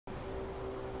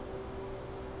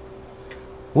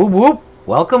Whoop whoop!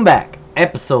 Welcome back.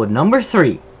 Episode number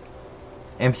 3.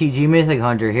 MTG Mythic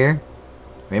Hunter here.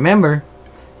 Remember,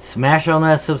 smash on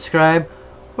that subscribe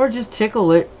or just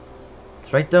tickle it.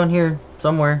 It's right down here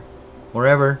somewhere,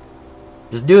 wherever.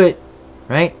 Just do it,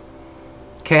 right?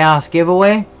 Chaos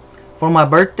giveaway for my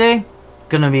birthday.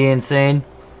 Gonna be insane.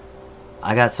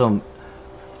 I got some.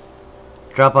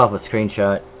 Drop off a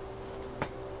screenshot.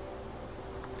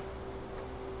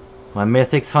 My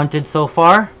mythics hunted so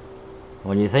far.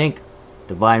 What do you think?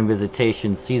 Divine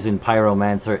Visitation, Seasoned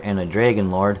Pyromancer, and a Dragon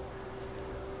Lord.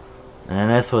 And then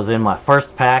this was in my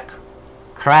first pack.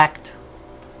 Cracked.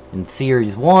 In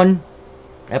Series 1.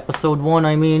 Episode 1,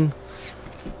 I mean.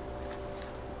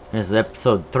 This is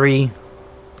Episode 3.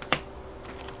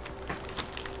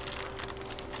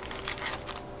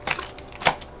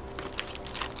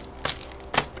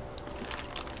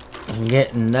 I'm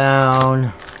getting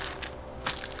down.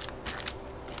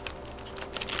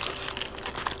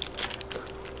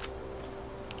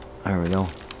 There we go.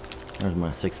 There's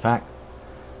my 6-pack.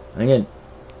 And again,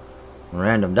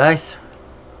 random dice.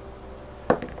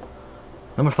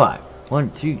 Number 5.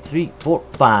 1, 2, 3, 4,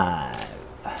 5.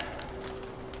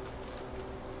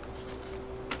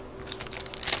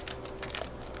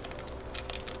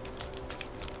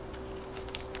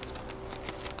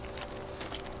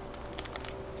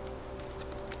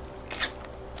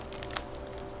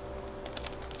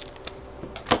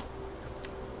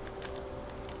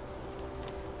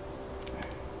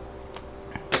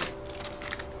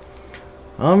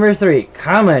 Number 3,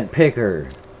 comment picker.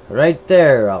 Right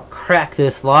there. I'll crack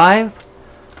this live.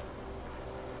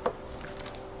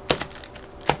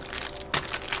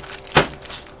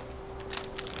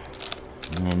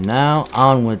 And now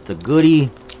on with the goodie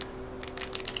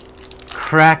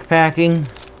crack packing.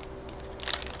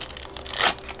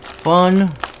 Fun.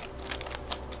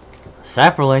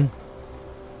 Sapperling.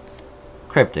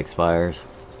 Cryptic Spires.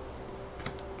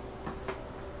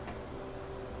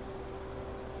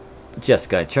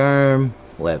 Jeskai Charm,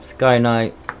 Lab Sky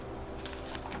Knight,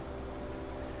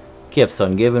 Gifts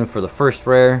Ungiven for the first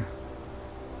rare,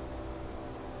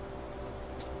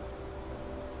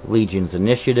 Legion's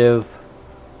Initiative,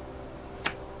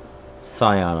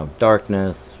 Scion of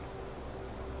Darkness,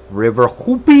 River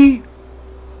Hoopy,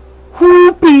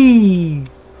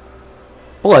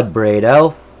 Bloodbraid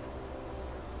Elf,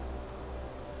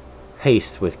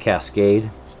 Haste with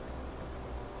Cascade,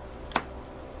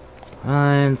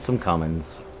 and some commons.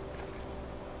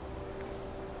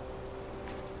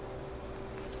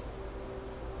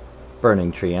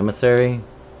 Burning Tree Emissary.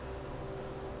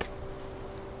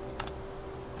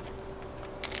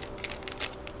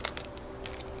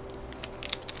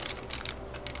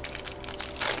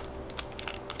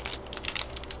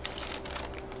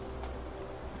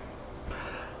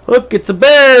 Look, it's a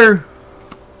bear!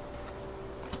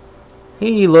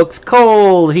 He looks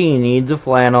cold. He needs a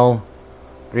flannel.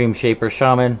 Dream Shaper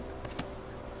Shaman,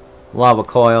 Lava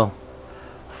Coil,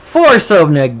 Force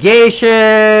of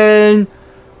Negation.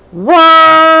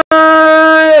 What?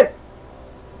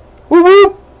 Whoop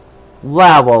whoop!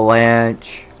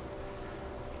 Lavalanche,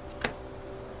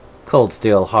 Cold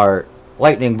Steel Heart,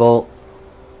 Lightning Bolt,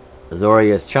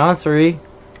 Azorius Chancery.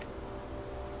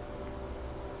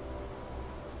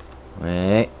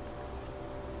 Wait,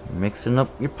 mixing up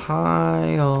your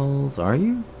piles, are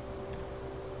you?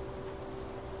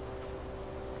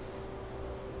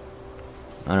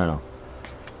 I don't know.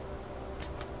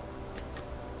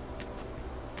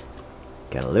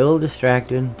 Got a little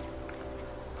distracted.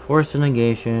 Force of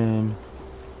Negation.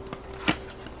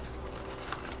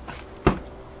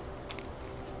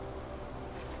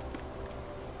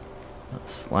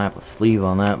 Let's slap a sleeve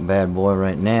on that bad boy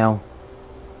right now.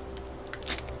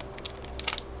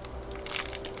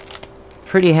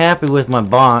 Pretty happy with my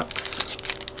box.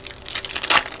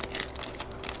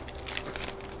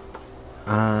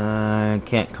 I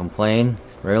can't complain,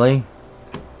 really.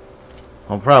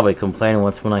 I'll probably complain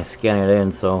once when I scan it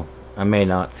in, so I may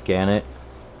not scan it.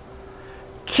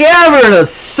 Cavern of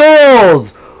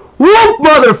Souls! Whoop,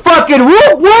 motherfucking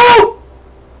whoop, whoop!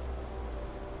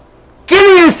 Give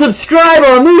me a subscribe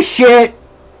on this shit!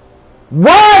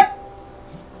 What?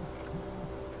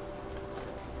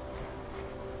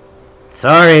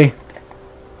 Sorry.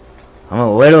 I'm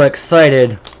a little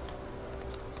excited.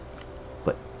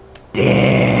 But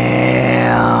damn!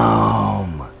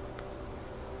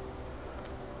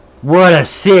 What a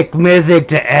sick mythic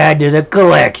to add to the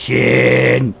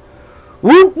collection!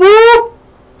 Whoop whoop!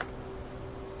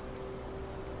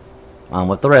 On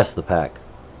with the rest of the pack.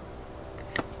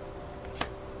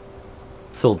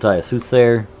 Sultai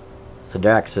Soothsayer,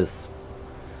 Sedaxis,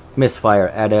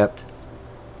 Misfire Adept,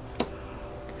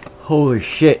 Holy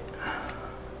shit.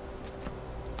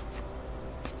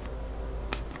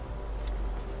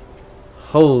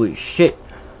 Holy shit.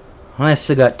 I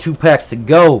still got 2 packs to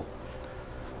go.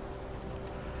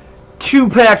 2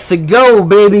 packs to go,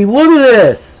 baby. Look at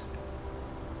this.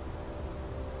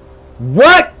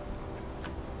 What?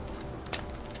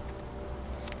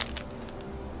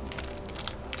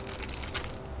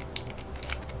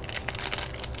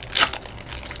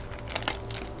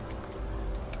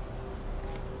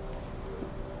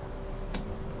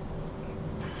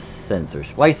 Sensor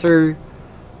Splicer,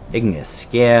 Ignis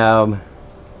Scab,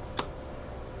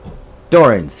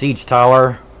 Doran Siege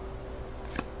Tower,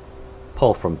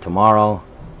 Pull from Tomorrow.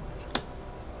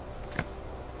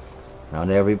 Not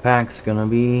every pack's gonna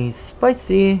be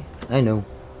spicy, I know.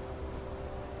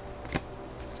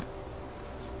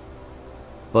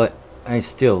 But I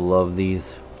still love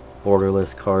these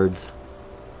borderless cards.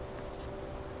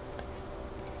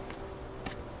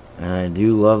 And I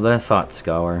do love that Thought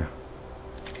Scour.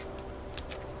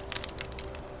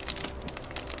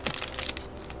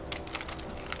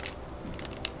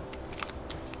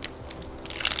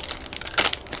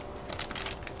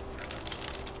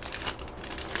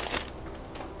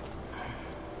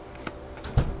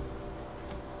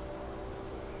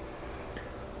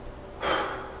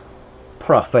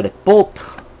 Prophetic Bolt,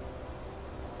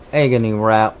 Agony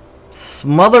Wrap,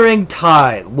 Smothering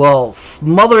Tide. Well,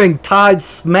 Smothering Tide,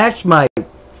 smash my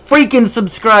freaking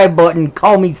subscribe button.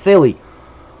 Call me silly.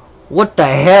 What the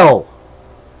hell?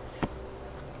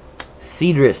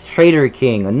 Cedrus, Trader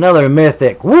King, another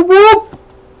mythic. Whoop whoop!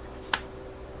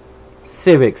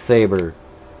 Civic Saber,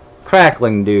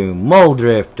 Crackling Doom,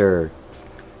 Muldrifter.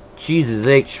 Jesus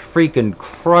H freaking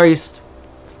Christ.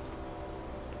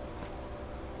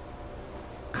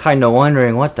 Kinda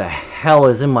wondering what the hell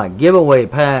is in my giveaway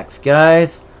packs,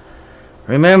 guys.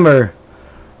 Remember,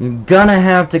 you're gonna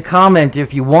have to comment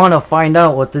if you want to find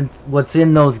out what's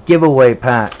in those giveaway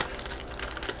packs.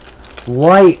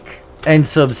 Like and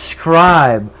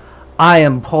subscribe. I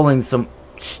am pulling some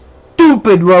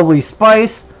stupid lovely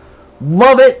spice.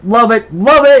 Love it, love it,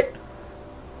 love it.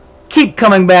 Keep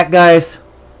coming back, guys.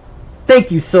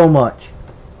 Thank you so much.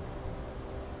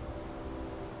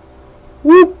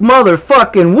 Whoop,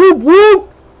 motherfucking whoop, whoop.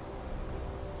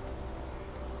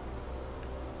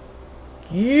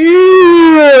 Yeah.